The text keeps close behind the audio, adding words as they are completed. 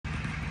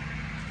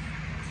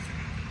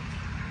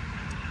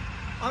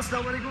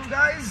Assalamualaikum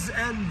guys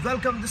and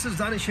welcome. This is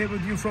Danish here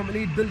with you from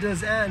Elite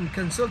Builders and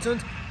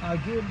Consultant.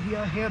 Again, we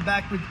are here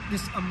back with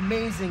this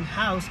amazing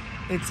house.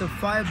 It's a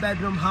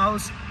 5-bedroom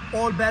house.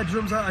 All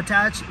bedrooms are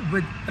attached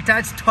with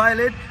attached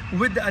toilet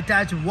with the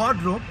attached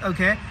wardrobe.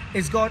 Okay,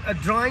 it's got a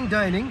drawing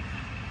dining,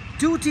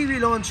 2 TV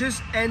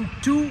launches and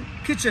 2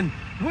 kitchen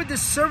with the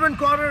servant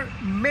quarter,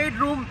 maid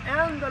room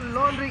and the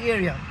laundry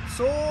area.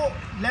 So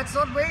let's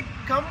not wait.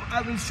 Come,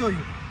 I will show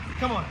you.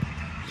 Come on.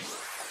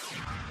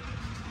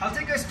 I'll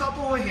take a stop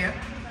over here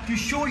to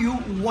show you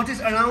what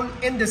is around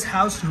in this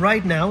house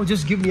right now.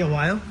 Just give me a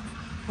while.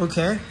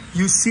 Okay,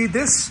 you see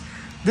this?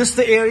 This is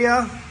the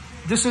area.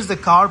 This is the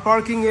car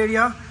parking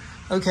area.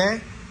 Okay.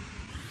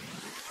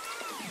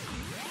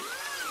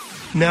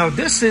 Now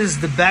this is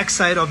the back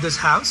side of this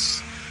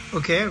house.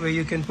 Okay, where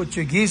you can put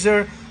your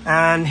geyser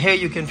and here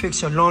you can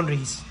fix your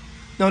laundries.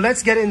 Now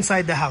let's get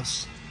inside the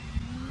house.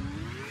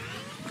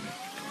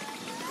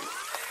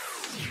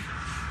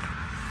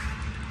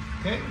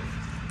 Okay.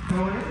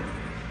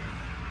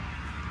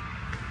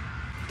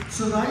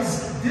 So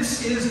guys,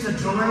 this is the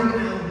drawing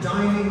and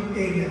dining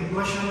area.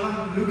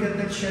 Mashallah, look at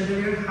that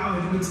chandelier, how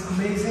it looks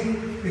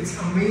amazing. It's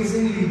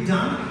amazingly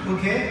done,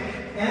 okay?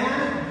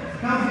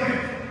 And come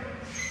here.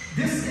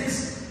 This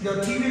is your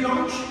TV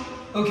lounge,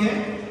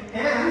 okay?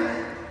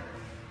 And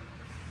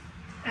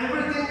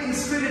everything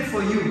is fitted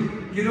for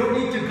you. You don't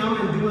need to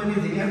come and do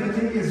anything.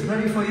 Everything is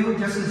ready for you.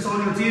 Just install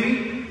your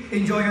TV,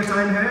 enjoy your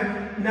time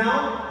here.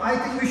 Now, I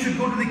think we should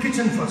go to the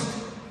kitchen first.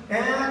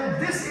 And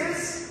this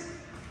is,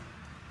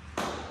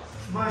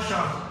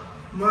 mashallah,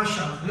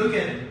 mashallah, look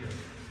at it.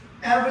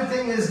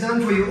 Everything is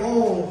done for you.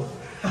 Oh,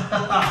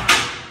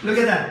 look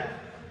at that.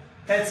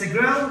 That's a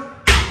grill,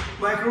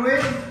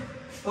 microwave,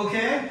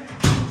 okay?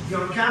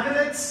 Your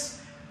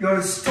cabinets,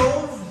 your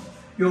stove,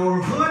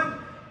 your hood,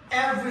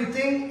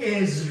 everything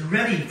is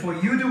ready for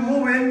you to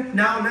move in.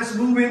 Now let's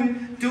move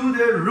in to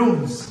the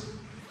rooms.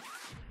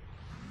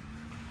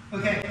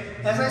 Okay,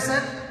 as I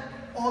said,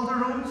 all the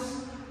rooms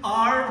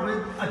are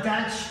with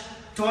attached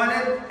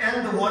toilet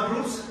and the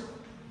wardrobes.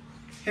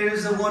 Here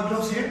is the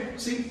wardrobes here,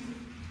 see?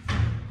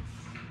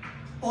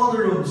 All the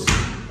rooms,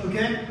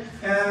 okay?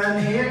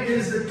 And here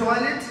is the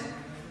toilet.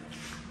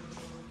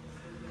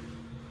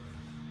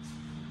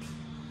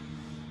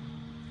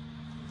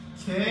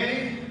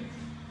 Okay.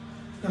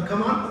 Now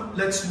come on,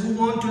 let's move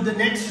on to the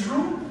next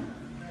room.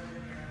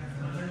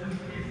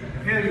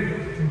 Here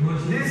you go.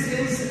 This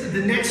is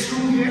the next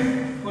room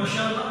here,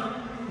 mashallah.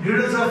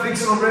 Grills are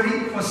fixed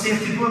already for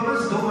safety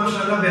purpose. Though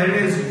mashallah,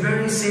 Bahria is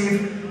very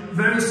safe,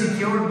 very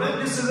secure, but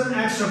this is an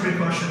extra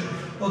precaution.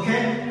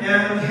 Okay,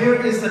 and here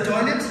is the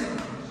toilet.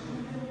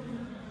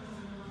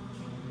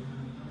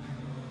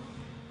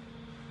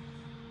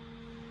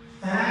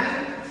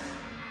 And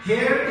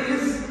here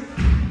is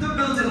the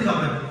built-in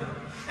cupboard,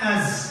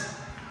 as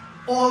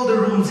all the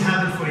rooms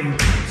have it for you.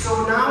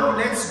 So now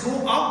let's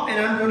go up and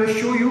I'm going to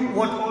show you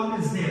what all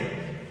is there.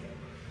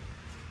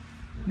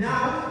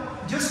 Now,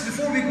 just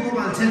before we go,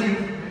 I'll tell you,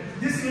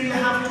 this area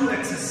have 2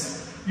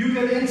 exits. You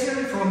can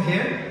enter from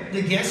here,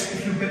 the guest,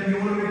 if you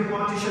want to make a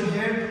partition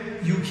here,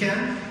 you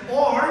can.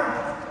 Or,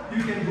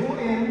 you can go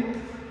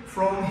in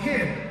from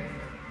here.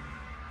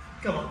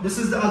 Come on, this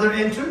is the other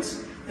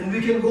entrance. And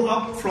we can go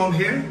up from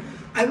here.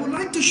 I would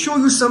like to show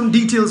you some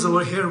details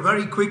over here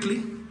very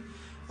quickly.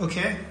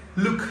 Okay,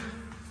 look.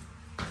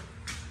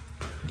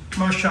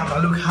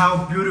 MashaAllah, look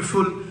how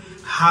beautiful,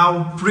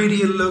 how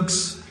pretty it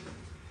looks.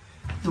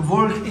 The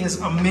work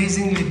is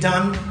amazingly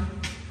done.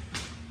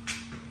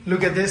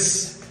 Look at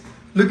this.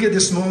 Look at the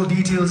small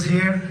details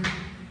here.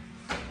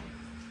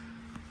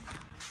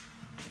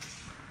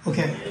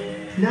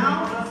 Okay,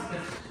 now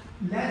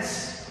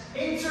let's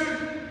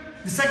enter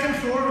the second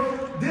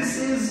floor. This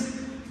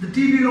is the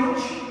TV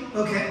lounge,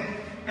 okay,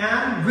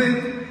 and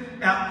with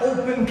an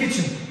open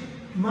kitchen.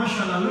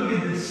 Mashallah, look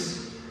at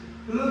this.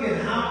 Look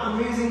at how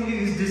amazingly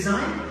it's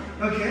designed,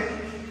 okay.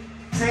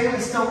 Same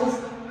stove,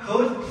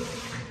 hood,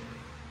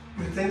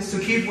 with things to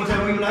keep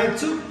whatever you like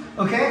to.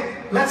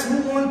 Okay, let's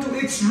move on to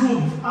its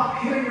room. Up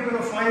here you're going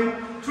to find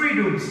 3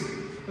 rooms.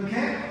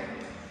 Okay,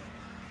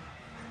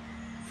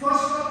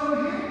 first one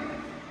over here.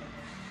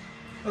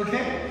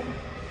 Okay,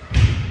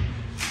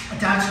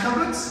 attached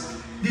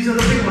cupboards. These are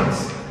the big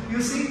ones. You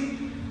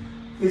see,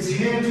 it's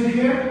here to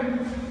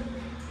here.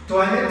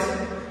 Toilet.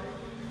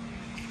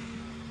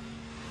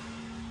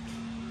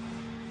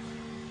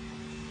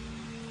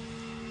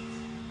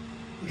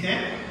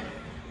 Okay.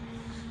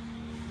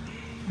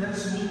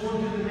 Let's move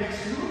on to the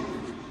next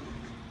room.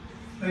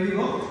 There you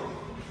go.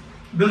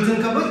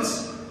 Built-in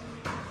cupboards,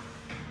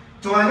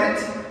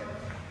 toilet,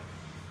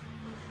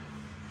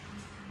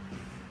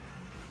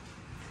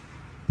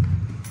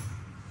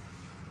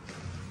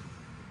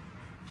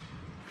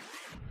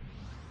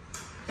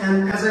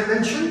 and as I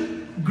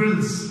mentioned,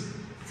 grills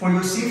for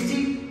your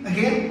safety.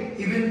 Again,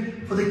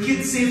 even for the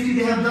kids' safety,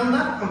 they have done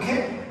that.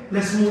 Okay.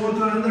 Let's move on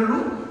to another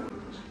room.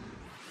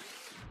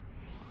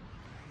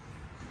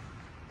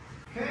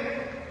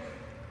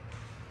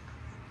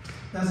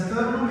 There's a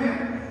third room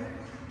here.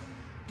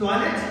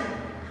 Toilet.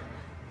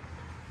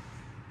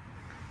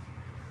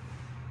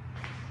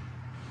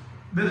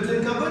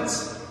 built-in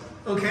cupboards,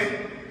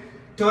 okay,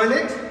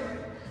 toilet,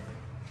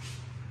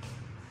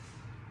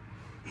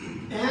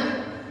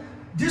 and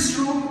this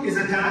room is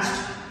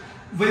attached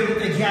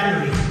with a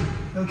gallery,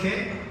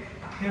 okay.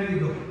 Here you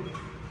go.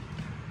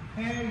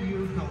 Here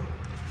you go.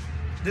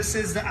 This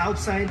is the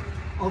outside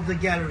of the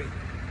gallery.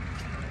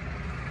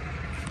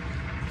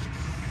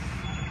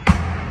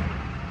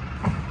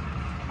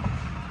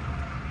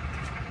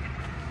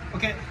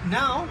 Okay,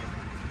 now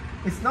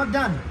it's not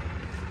done.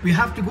 We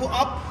have to go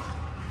up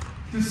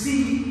to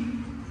see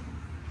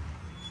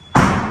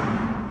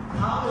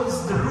how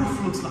is the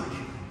roof looks like.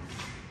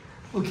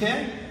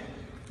 Okay.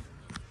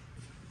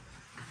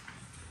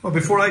 But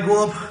before I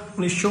go up, I'm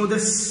going to show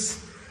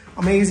this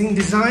amazing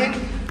design.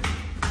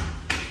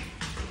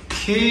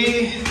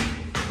 Okay.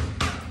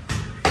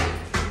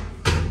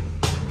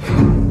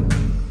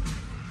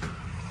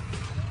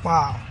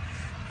 Wow.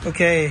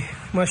 Okay.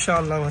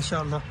 Mashallah,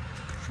 mashallah.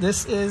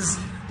 This is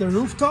the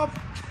rooftop.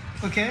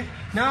 Okay.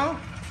 Now,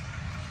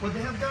 what they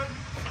have done,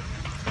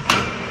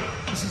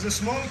 this is a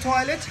small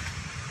toilet.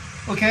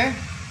 Okay.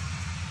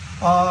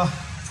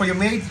 For your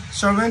maid,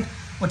 servant,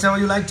 whatever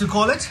you like to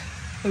call it.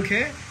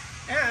 Okay.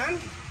 And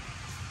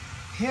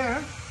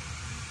here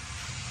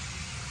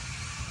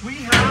we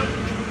have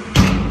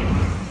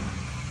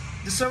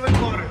the servant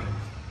quarter.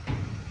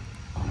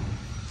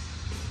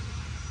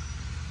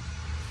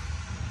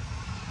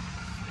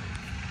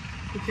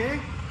 Okay,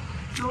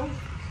 so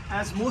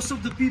as most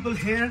of the people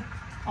here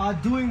are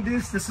doing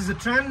this is a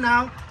trend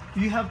now.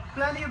 You have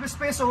plenty of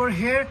space over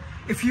here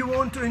if you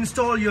want to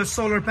install your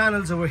solar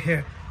panels over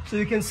here, so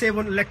you can save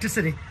on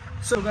electricity.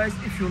 So guys,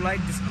 if you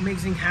like this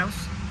amazing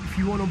house, if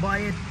you want to buy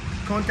it,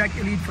 contact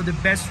Elite for the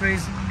best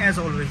rates as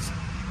always,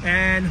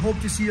 and hope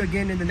to see you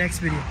again in the next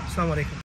video. Assalamu alaikum.